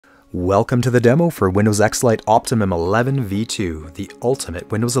Welcome to the demo for Windows X-Lite Optimum 11 v2, the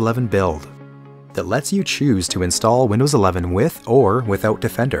ultimate Windows 11 build that lets you choose to install Windows 11 with or without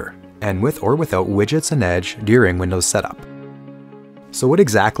Defender, and with or without widgets and Edge during Windows setup. So what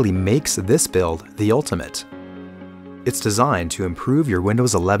exactly makes this build the ultimate? It's designed to improve your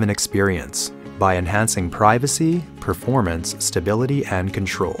Windows 11 experience by enhancing privacy, performance, stability, and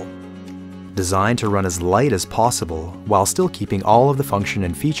control. Designed to run as light as possible while still keeping all of the function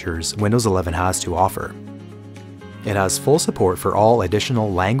and features Windows 11 has to offer. It has full support for all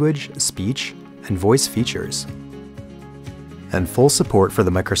additional language, speech, and voice features, and full support for the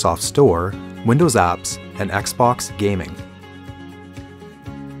Microsoft Store, Windows Apps, and Xbox Gaming.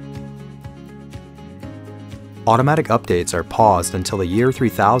 Automatic updates are paused until the year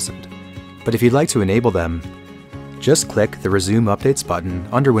 3000, but if you'd like to enable them, just click the Resume Updates button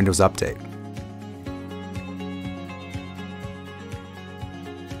under Windows Update.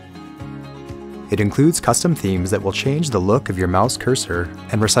 It includes custom themes that will change the look of your mouse cursor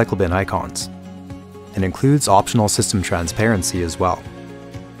and recycle bin icons, and includes optional system transparency as well.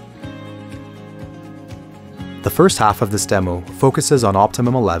 The first half of this demo focuses on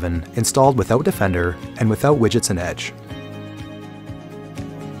Optimum 11 installed without Defender and without widgets and Edge.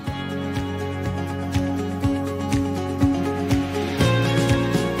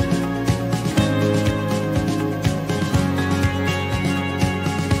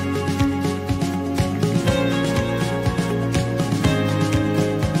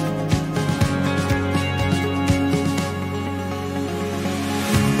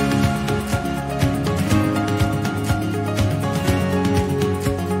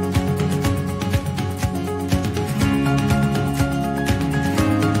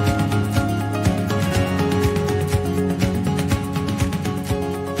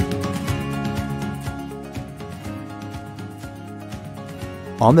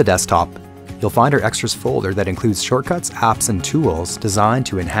 On the desktop, you'll find our Extras folder that includes shortcuts, apps, and tools designed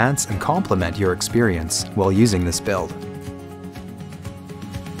to enhance and complement your experience while using this build.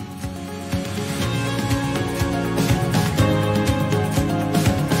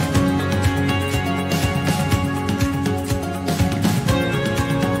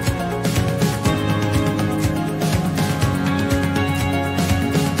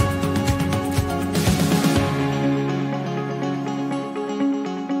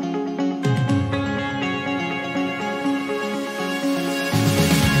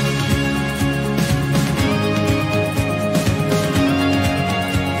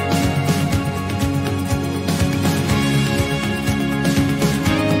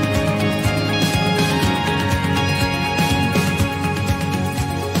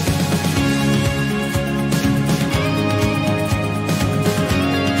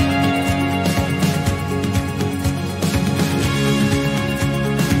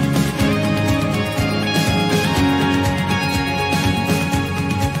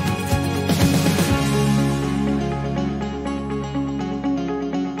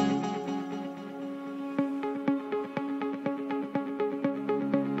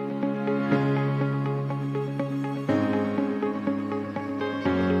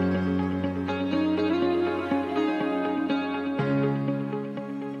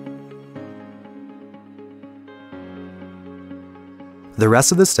 The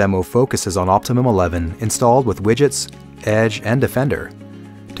rest of this demo focuses on Optimum 11 installed with widgets, Edge, and Defender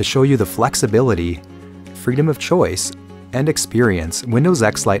to show you the flexibility, freedom of choice, and experience Windows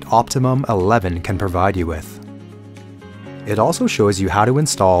X-Lite Optimum 11 can provide you with. It also shows you how to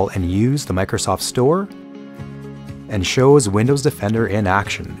install and use the Microsoft Store and shows Windows Defender in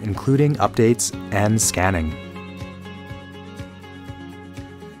action, including updates and scanning.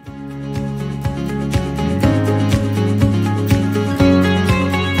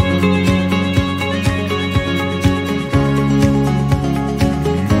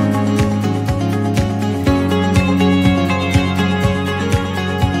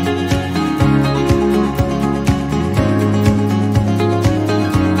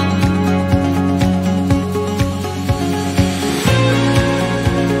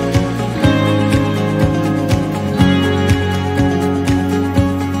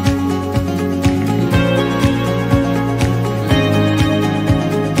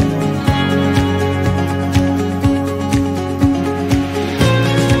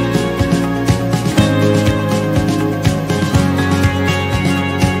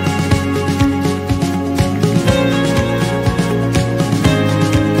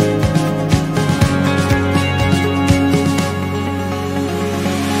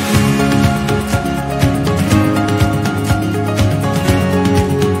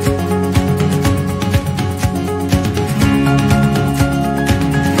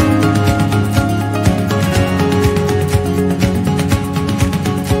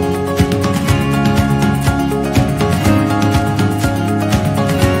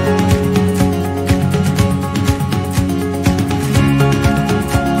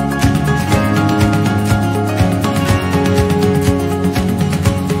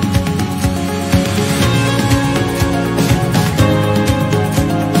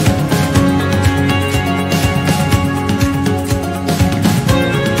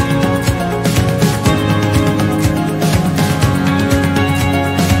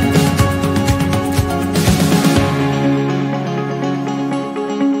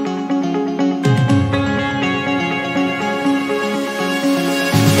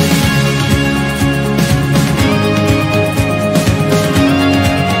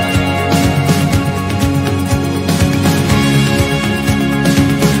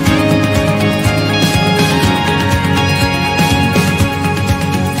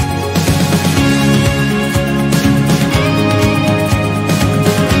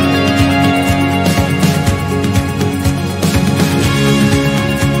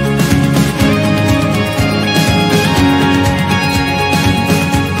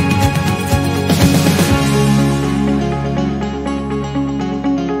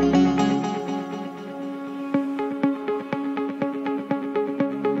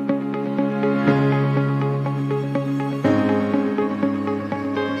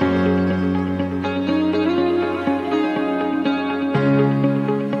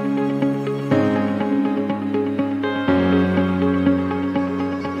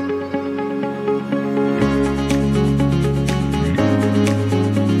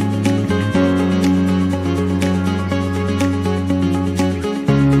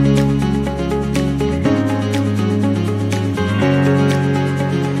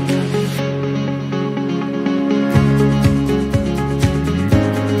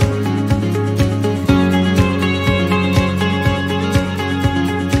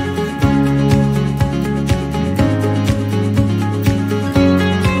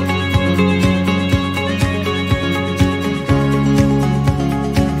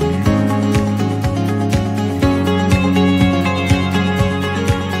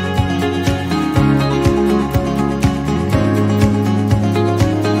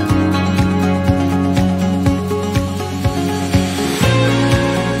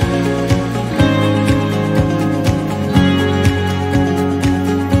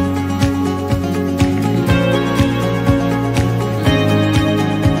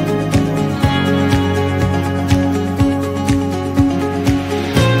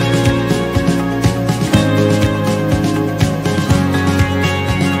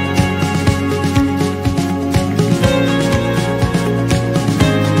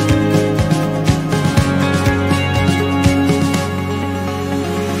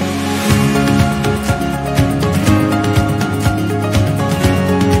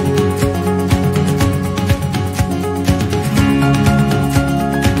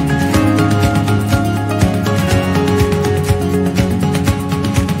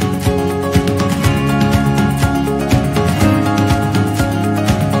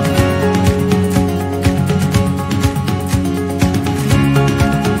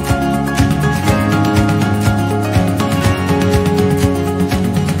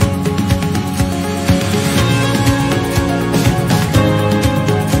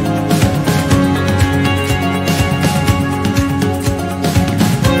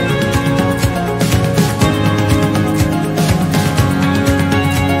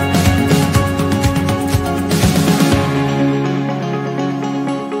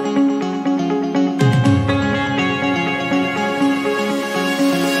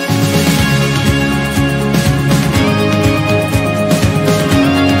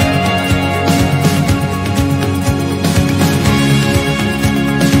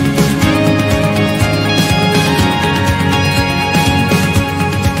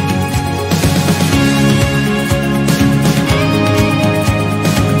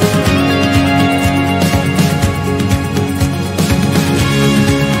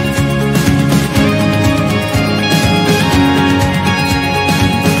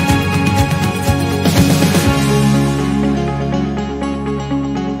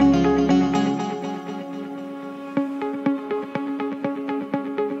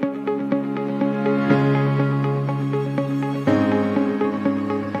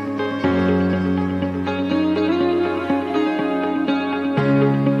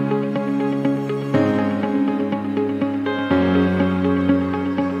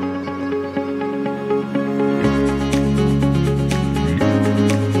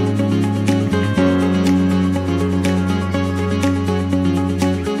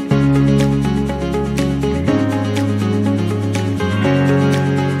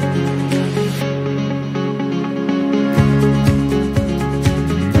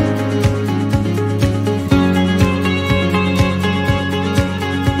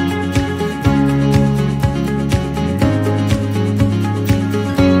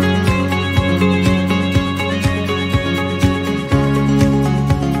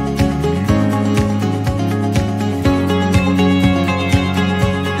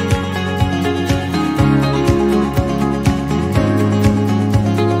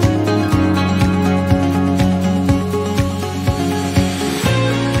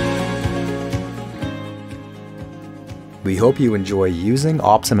 hope you enjoy using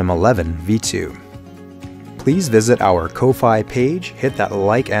Optimum 11 v2. Please visit our Ko-Fi page, hit that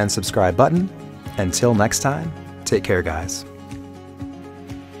like and subscribe button. Until next time, take care guys.